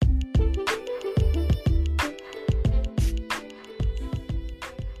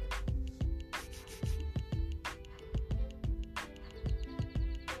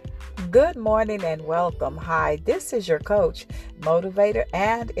Good morning and welcome. Hi, this is your coach, motivator,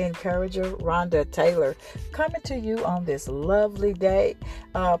 and encourager, Rhonda Taylor, coming to you on this lovely day,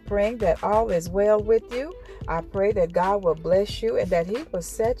 praying that all is well with you. I pray that God will bless you and that He will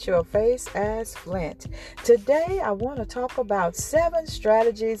set your face as flint. Today, I want to talk about 7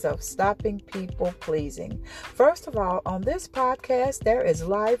 strategies of stopping people pleasing. First of all, on this podcast, there is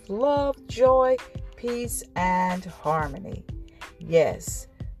life, love, joy, peace, and harmony. Yes.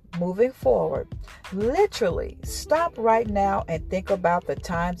 Moving forward, literally stop right now and think about the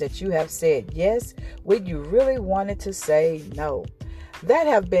times that you have said yes when you really wanted to say no. That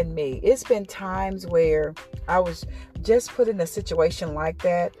have been me. It's been times where I was just put in a situation like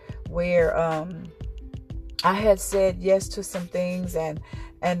that where I had said yes to some things and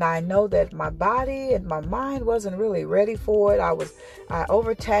I know that my body and my mind wasn't really ready for it. I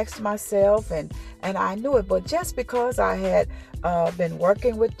overtaxed myself and I knew it. But just because I had been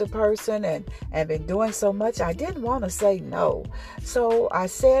working with the person and been doing so much, I didn't want to say no. So I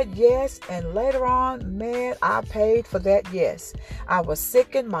said yes, and later on, man, I paid for that yes. I was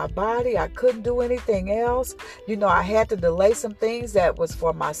sick in my body. I couldn't do anything else. I had to delay some things that was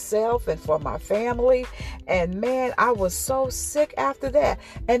for myself and for my family. And man, I was so sick after that.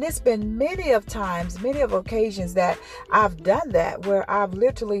 And it's been many of occasions that I've done that, where I've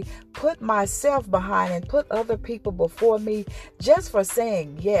literally put myself behind and put other people before me just for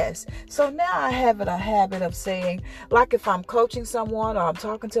saying yes. So now I have a habit of saying, like if I'm coaching someone or I'm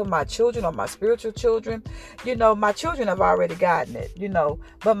talking to my children or my spiritual children, my children have already gotten it,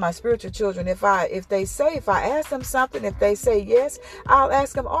 but my spiritual children, if I ask them something, if they say yes, I'll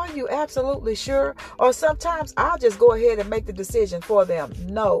ask them, are you absolutely sure? Or sometimes I'll just go ahead and make the decision for them.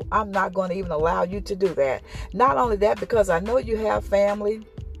 No, I'm not going to even allow you to do that. Not only that, because I know you have family,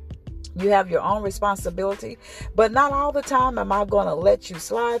 you have your own responsibility, but not all the time am I going to let you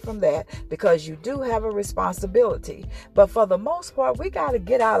slide from that, because you do have a responsibility. But for the most part, we got to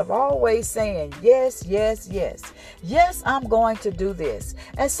get out of always saying yes, yes, yes. Yes, I'm going to do this.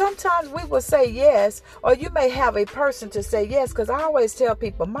 And sometimes we will say yes, or you may have a person to say yes, because I always tell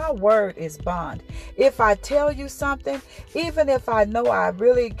people my word is bond. If I tell you something, even if I know I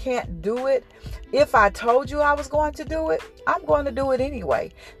really can't do it, if I told you I was going to do it, I'm going to do it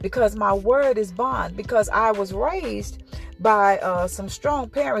anyway, because my word is bond. Because I was raised by some strong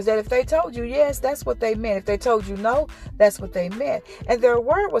parents that if they told you yes, that's what they meant. If they told you no, that's what they meant. And their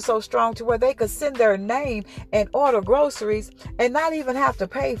word was so strong to where they could send their name and order groceries and not even have to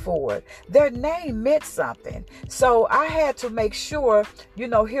pay for it. Their name meant something. So I had to make sure,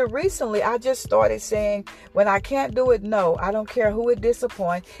 here recently, I just started saying, when I can't do it, no, I don't care who it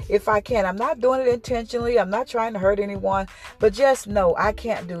disappoints. If I can, I'm not doing it intentionally. I'm not trying to hurt anyone, but just no, I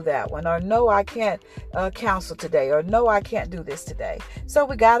can't do that one. Or no, I can't counsel today. Or no, I can't do this today. So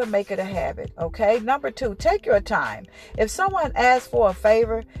we got to make it a habit. Okay. Number 2, take your time. If someone asks for a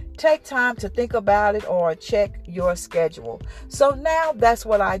favor, take time to think about it or check your schedule. So now that's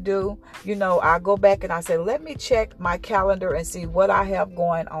what I do. I go back and I say, let me check my calendar and see what I have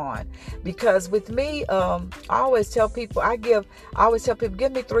going on. Because with me, I always tell people,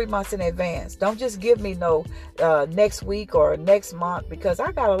 give me 3 months in advance. Don't just give me no next week or next month, because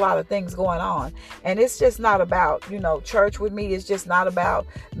I got a lot of things going on. And it's just not about, church with me. It's just not about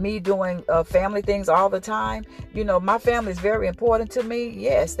me doing family things all the time. My family is very important to me.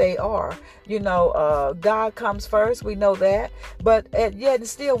 Yes, they are. God comes first. We know that. But yet and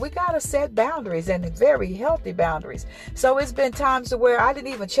still, we got to set boundaries, and very healthy boundaries. So it's been times to where I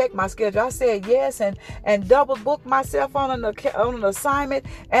didn't even check my schedule. I said yes and double booked myself on an assignment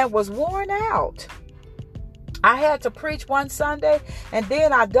and was worn out. I had to preach one Sunday, and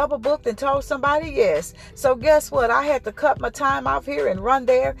then I double booked and told somebody yes. So guess what? I had to cut my time off here and run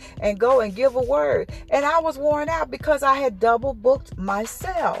there and go and give a word. And I was worn out because I had double booked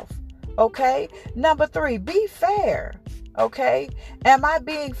myself. Okay. Number 3, be fair. Okay. Am I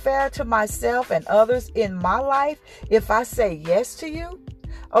being fair to myself and others in my life if I say yes to you?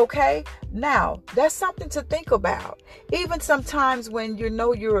 Okay. Now that's something to think about. Even sometimes when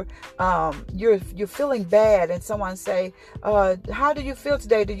you're feeling bad and someone say, how do you feel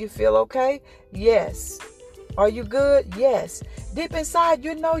today? Do you feel okay? Yes. Are you good? Yes. Deep inside,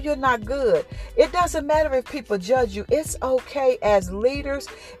 you're not good. It doesn't matter if people judge you. It's okay as leaders.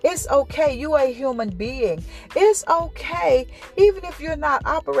 It's okay. You a human being. It's okay even if you're not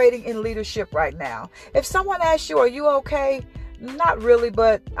operating in leadership right now. If someone asks you, are you okay? Not really,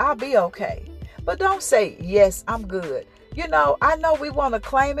 but I'll be okay. But don't say, yes, I'm good. I know we want to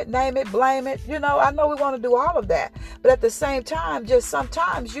claim it, name it, blame it. I know we want to do all of that. But at the same time, just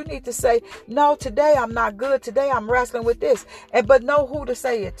sometimes you need to say, no, today I'm not good. Today I'm wrestling with this. But know who to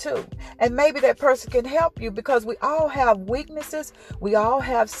say it to. And maybe that person can help you, because we all have weaknesses. We all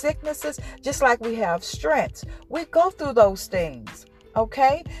have sicknesses, just like we have strengths. We go through those things.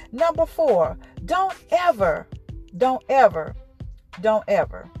 Okay? Number 4, don't ever,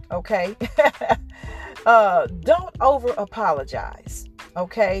 okay? Don't over apologize.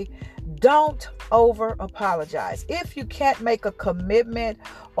 Okay? Don't over apologize. If you can't make a commitment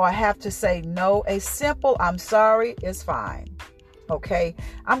or have to say no, a simple "I'm sorry" is fine. Okay?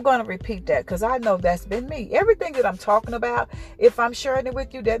 I'm going to repeat that, because I know that's been me. Everything that I'm talking about, if I'm sharing it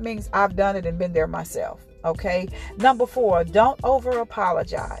with you, that means I've done it and been there myself. Okay? Number 4, don't over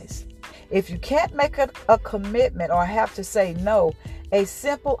apologize. If you can't make a commitment or have to say no, a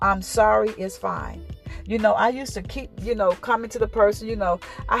simple "I'm sorry" is fine. I used to keep, coming to the person,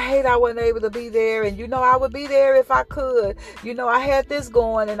 I hate I wasn't able to be there. And, I would be there if I could. I had this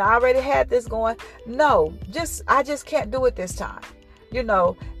going and I already had this going. No, I just can't do it this time.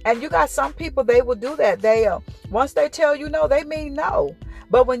 And you got some people, they will do that. Once they tell you no, they mean no.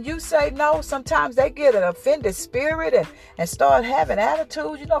 But when you say no, sometimes they get an offended spirit and start having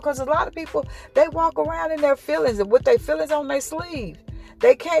attitudes, because a lot of people, they walk around in their feelings and with their feelings on their sleeve.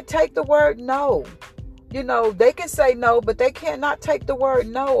 They can't take the word no. They can say no, but they cannot take the word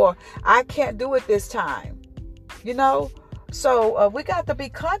no, or I can't do it this time. So we got to be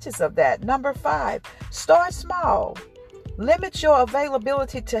conscious of that. Number 5, start small. Limit your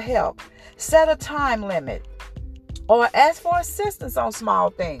availability to help. Set a time limit. Or ask for assistance on small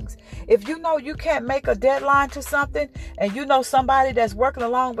things. If you know you can't make a deadline to something, and somebody that's working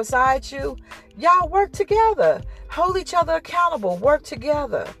along beside you, y'all work together. Hold each other accountable. Work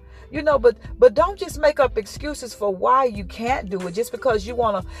together. But don't just make up excuses for why you can't do it just because you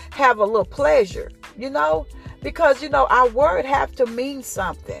want to have a little pleasure, because, our word have to mean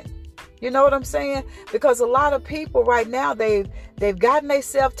something. You know what I'm saying? Because a lot of people right now, they've gotten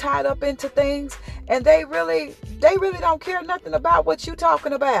themselves tied up into things, and they really don't care nothing about what you're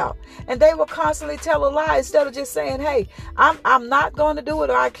talking about. And they will constantly tell a lie instead of just saying, hey, I'm not going to do it,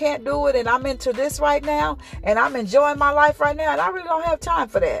 or I can't do it, and I'm into this right now, and I'm enjoying my life right now, and I really don't have time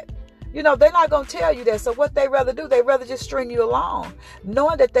for that. They're not going to tell you that. So what they rather do, they rather just string you along,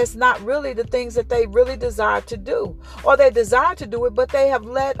 knowing that that's not really the things that they really desire to do. Or they desire to do it, but they have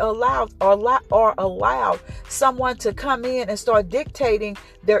allowed someone to come in and start dictating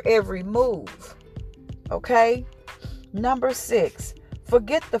their every move. Okay? Number 6,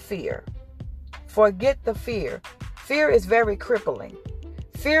 forget the fear. Forget the fear. Fear is very crippling.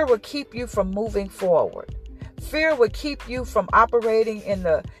 Fear will keep you from moving forward. Fear would keep you from operating in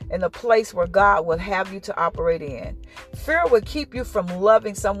the place where God would have you to operate in. Fear would keep you from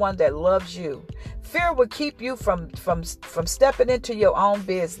loving someone that loves you. Fear would keep you from stepping into your own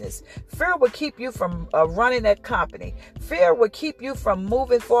business. Fear would keep you from running that company. Fear would keep you from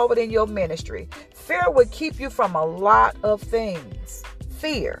moving forward in your ministry. Fear would keep you from a lot of things.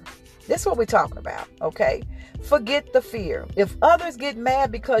 Fear. This is what we're talking about, okay? Forget the fear. If others get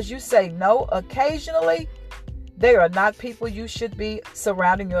mad because you say no occasionally, they are not people you should be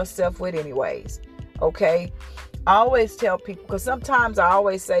surrounding yourself with anyways. Okay? I always tell people, because sometimes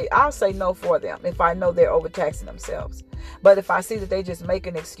I'll say no for them if I know they're overtaxing themselves. But if I see that they just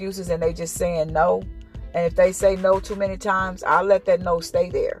making excuses and they just saying no, and if they say no too many times, I'll let that no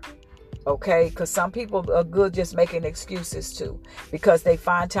stay there. Okay? Because some people are good just making excuses too, because they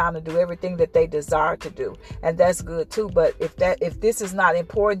find time to do everything that they desire to do. And that's good too. But if this is not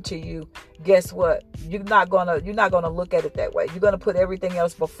important to you, guess what? You're not gonna look at it that way. You're gonna put everything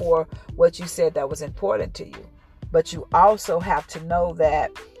else before what you said that was important to you. But you also have to know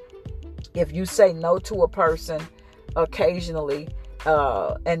that if you say no to a person occasionally,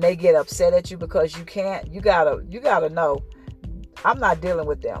 and they get upset at you because you can't, you gotta know, I'm not dealing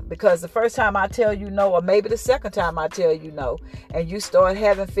with them. Because the first time I tell you no, or maybe the second time I tell you no, and you start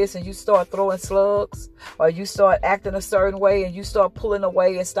having fists and you start throwing slugs, or you start acting a certain way and you start pulling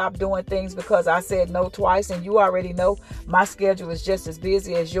away and stop doing things because I said no twice, and you already know my schedule is just as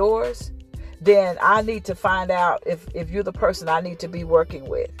busy as yours, then I need to find out if you're the person I need to be working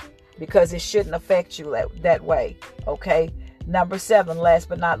with, because it shouldn't affect you that way. Okay? Number 7, last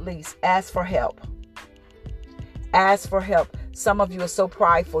but not least, ask for help. Ask for help. Some of you are so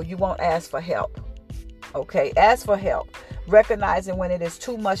prideful, you won't ask for help. Okay, ask for help. Recognizing when it is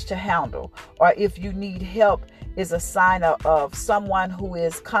too much to handle, or if you need help, is a sign of someone who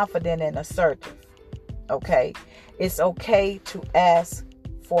is confident and assertive. Okay, it's okay to ask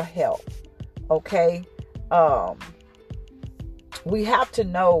for help. Okay, we have to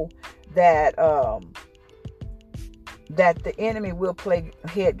know that that the enemy will play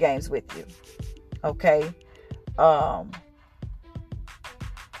head games with you. Okay,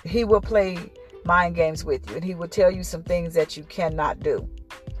 he will play mind games with you, and he will tell you some things that you cannot do.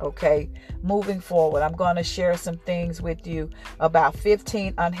 Okay, moving forward, I'm going to share some things with you about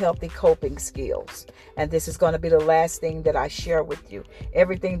 15 unhealthy coping skills. And this is going to be the last thing that I share with you.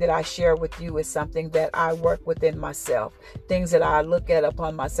 Everything that I share with you is something that I work within myself, things that I look at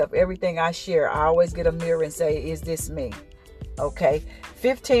upon myself. Everything I share, I always get a mirror and say, is this me? Okay,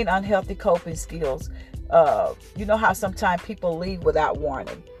 15 unhealthy coping skills. You know how sometimes people leave without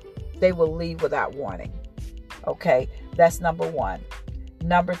warning. They will leave without warning. Okay, that's number one.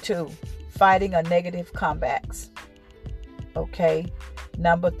 Number two, fighting a negative comebacks. Okay.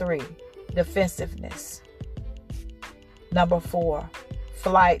 Number three, defensiveness. Number four,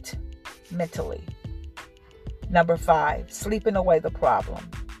 flight mentally. Number five, sleeping away the problem.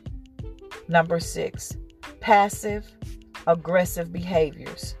 Number six, passive aggressive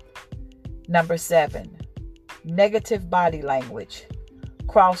behaviors. Number seven, negative body language.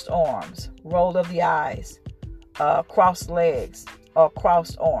 Crossed arms, roll of the eyes, crossed legs, or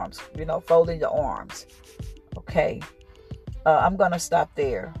crossed arms, folding your arms. Okay. I'm going to stop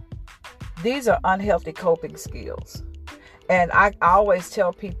there. These are unhealthy coping skills. And I always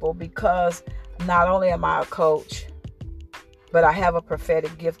tell people, because not only am I a coach, but I have a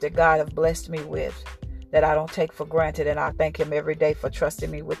prophetic gift that God has blessed me with that I don't take for granted. And I thank him every day for trusting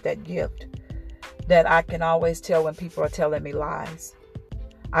me with that gift, that I can always tell when people are telling me lies.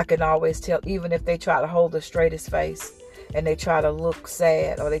 I can always tell, even if they try to hold the straightest face and they try to look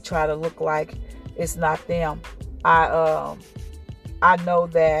sad, or they try to look like it's not them. I know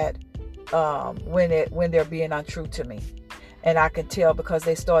that when they're being untrue to me, and I can tell because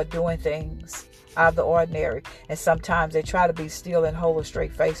they start doing things out of the ordinary. And sometimes they try to be still and hold a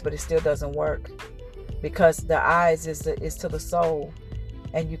straight face, but it still doesn't work, because the eyes is to the soul,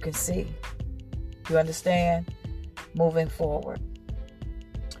 and you can see. You understand? Moving forward,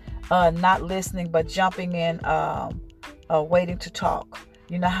 not listening but jumping in. Waiting to talk.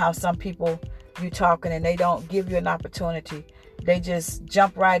 You know how some people, you talking and they don't give you an opportunity. They just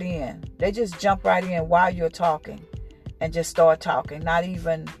jump right in. They just jump right in while you're talking and just start talking. Not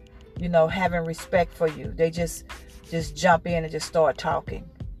even, having respect for you. They just jump in and just start talking.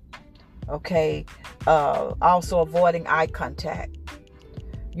 Okay. Also avoiding eye contact.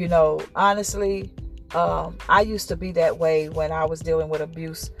 Honestly, I used to be that way when I was dealing with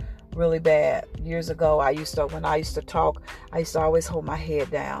abuse really bad years ago. When I used to talk, I used to always hold my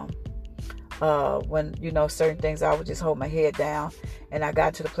head down. When certain things, I would just hold my head down, and I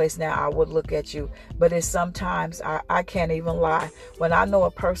got to the place now I would look at you. But it's sometimes I can't even lie. When I know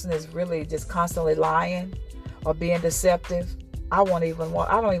a person is really just constantly lying or being deceptive, I don't even want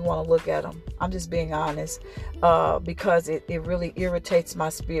to look at them. I'm just being honest, because it really irritates my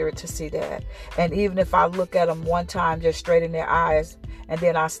spirit to see that. And even if I look at them one time, just straight in their eyes, and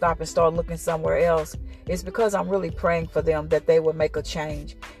then I stop and start looking somewhere else, it's because I'm really praying for them, that they will make a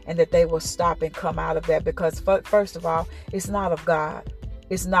change and that they will stop and come out of that. Because first of all, it's not of God.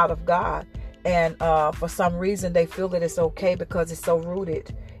 It's not of God. And for some reason, they feel that it's okay because it's so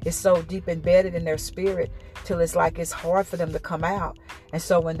rooted. It's so deep embedded in their spirit till it's like it's hard for them to come out. And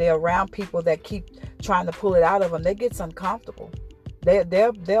so when they're around people that keep trying to pull it out of them, they get uncomfortable. I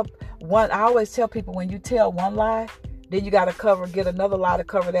always tell people, when you tell one lie, then you got to get another lie to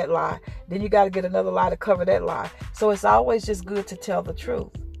cover that lie. Then you got to get another lie to cover that lie. So it's always just good to tell the truth.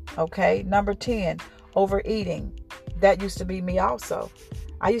 Okay. Number 10, overeating. That used to be me also.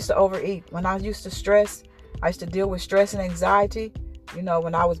 I used to overeat. When I used to stress, I used to deal with stress and anxiety.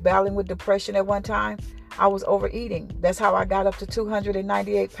 When I was battling with depression at one time, I was overeating. That's how I got up to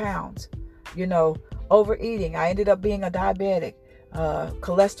 298 pounds. Overeating. I ended up being a diabetic.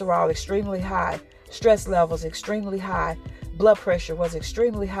 Cholesterol extremely high. Stress levels extremely high. Blood pressure was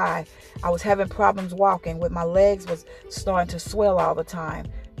extremely high. I was having problems walking. With my legs was starting to swell all the time.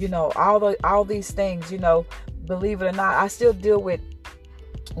 All these things. Believe it or not, I still deal with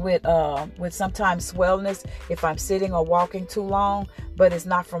sometimes swellness if I'm sitting or walking too long, but it's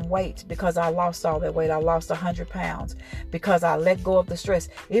not from weight, because I lost all that weight. I lost 100 pounds because I let go of the stress.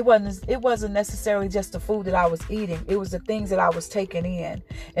 It wasn't necessarily just the food that I was eating. It was the things that I was taking in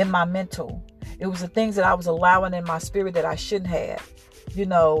my mental. It was the things that I was allowing in my spirit that I shouldn't have.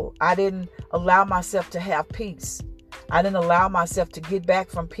 I didn't allow myself to have peace. I didn't allow myself to get back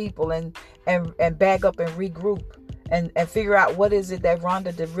from people and back up and regroup. And figure out what is it that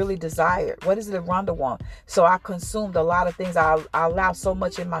Rhonda really desired. What is it that Rhonda wants? So I consumed a lot of things. I allowed so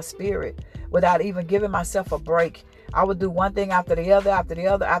much in my spirit without even giving myself a break I would do one thing after the other, after the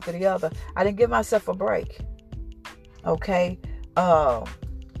other, after the other. I didn't give myself a break. Okay.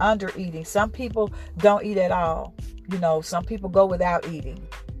 Under eating. Some people don't eat at all. Some people go without eating.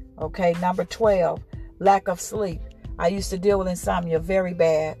 Okay. Number 12, lack of sleep. I used to deal with insomnia very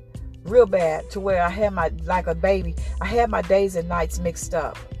bad, real bad, to where I had like a baby, I had my days and nights mixed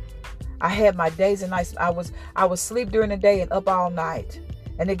up. I had my days and nights. I would sleep during the day and up all night.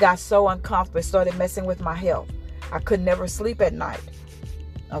 And it got so uncomfortable. It started messing with my health. I could never sleep at night.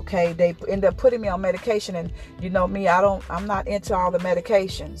 Okay. They ended up putting me on medication, and you know me, I'm not into all the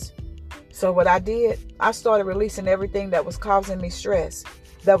medications. So what I did, I started releasing everything that was causing me stress,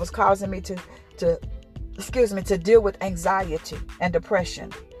 that was causing me to deal with anxiety and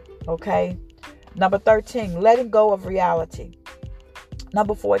depression. Okay. Number 13, letting go of reality.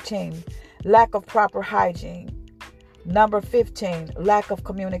 Number 14, lack of proper hygiene. Number 15, lack of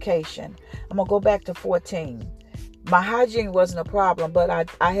communication. I'm going to go back to 14. My hygiene wasn't a problem, but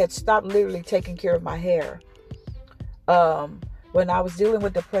I had stopped literally taking care of my hair. When I was dealing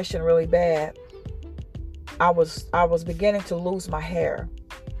with depression really bad, I was beginning to lose my hair.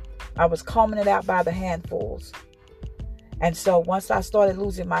 I was combing it out by the handfuls. And so once I started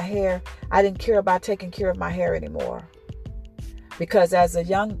losing my hair, I didn't care about taking care of my hair anymore. Because as a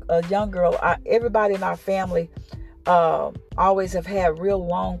young girl, everybody in our family always have had real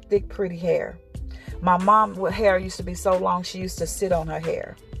long, thick, pretty hair. My mom's hair used to be so long, she used to sit on her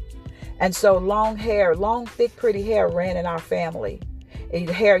hair. And so long hair, long, thick, pretty hair ran in our family. And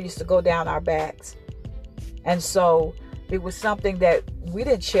the hair used to go down our backs. And so it was something that we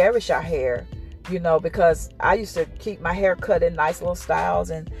didn't cherish our hair, because I used to keep my hair cut in nice little styles.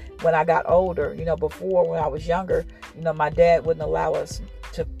 And when I got older, before when I was younger, my dad wouldn't allow us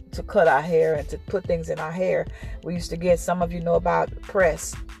to cut our hair and to put things in our hair. We used to get, some of you know about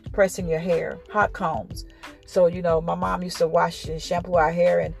pressing your hair, hot combs. So, my mom used to wash and shampoo our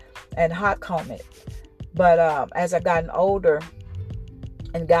hair and hot comb it. But as I gotten older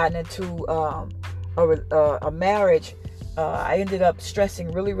and gotten into a marriage, I ended up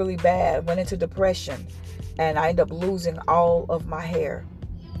stressing really, really bad, went into depression, and I ended up losing all of my hair.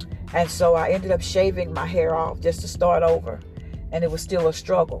 And so I ended up shaving my hair off just to start over. And it was still a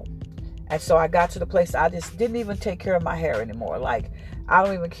struggle. And so I got to the place I just didn't even take care of my hair anymore. Like, I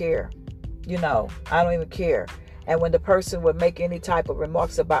don't even care. I don't even care. And when the person would make any type of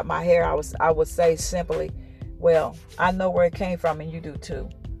remarks about my hair, I would say simply, well, I know where it came from and you do too.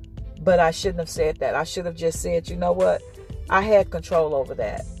 But I shouldn't have said that. I should have just said, you know what? I had control over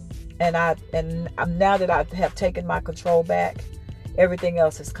that. And now that I have taken my control back, everything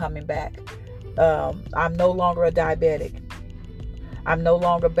else is coming back. I'm no longer a diabetic. I'm no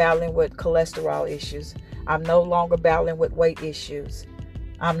longer battling with cholesterol issues. I'm no longer battling with weight issues.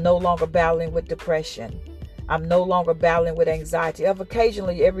 I'm no longer battling with depression. I'm no longer battling with anxiety.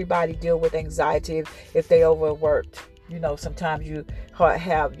 Occasionally, everybody deal with anxiety if they overworked. Sometimes you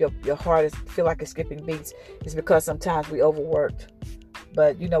have your heart feel like it's skipping beats. It's because sometimes we overworked.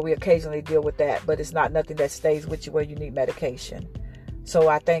 But, we occasionally deal with that. But it's not nothing that stays with you where you need medication. So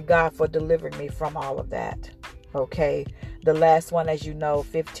I thank God for delivering me from all of that. Okay. The last one, as you know,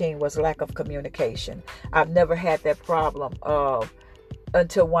 15, was lack of communication. I've never had that problem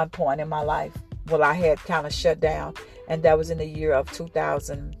until one point in my life. Well, I had kind of shut down. And that was in the year of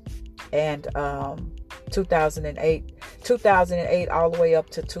 2008 all the way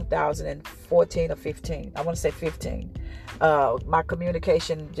up to 2014 or 15. I want to say 15. My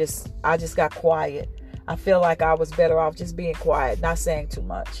communication I just got quiet. I feel like I was better off just being quiet, not saying too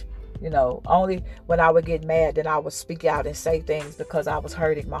much. Only when I would get mad, then I would speak out and say things because I was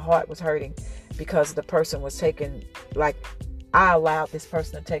hurting. My heart was hurting because the person was I allowed this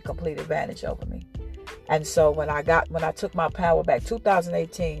person to take complete advantage over me. And so when I took my power back,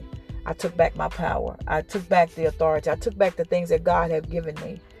 2018, I took back my power. I took back the authority. I took back the things that God had given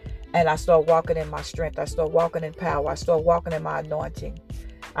me. And I started walking in my strength. I started walking in power. I started walking in my anointing.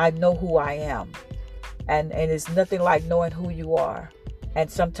 I know who I am. And it's nothing like knowing who you are. And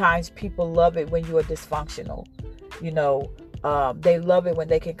sometimes people love it when you are dysfunctional. They love it when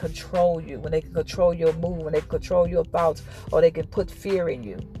they can control you, when they can control your mood, when they can control your thoughts, or they can put fear in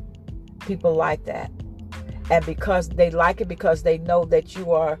you. People like that. And because they like it, because they know that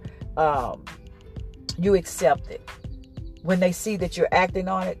you are, you accept it. When they see that you're acting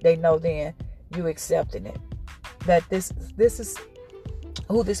on it, they know then you accepting it. That this is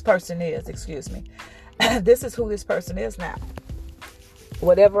who this person is, excuse me. This is who this person is now.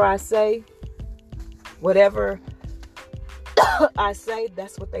 Whatever I say, whatever I say,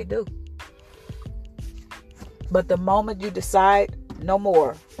 that's what they do. But the moment you decide no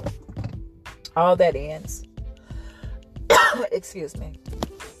more, all that ends. excuse me.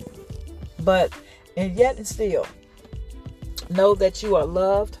 But, and yet and still, know that you are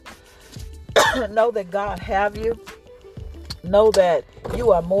loved. Know that God have you. Know that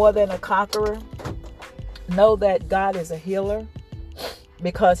you are more than a conqueror. Know that God is a healer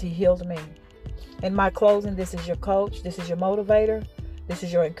because he healed me. In my closing, this is your coach. This is your motivator. This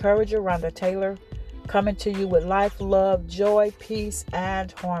is your encourager, Rhonda Taylor, coming to you with life, love, joy, peace,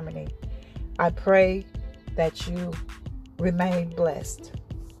 and harmony. I pray that you remain blessed.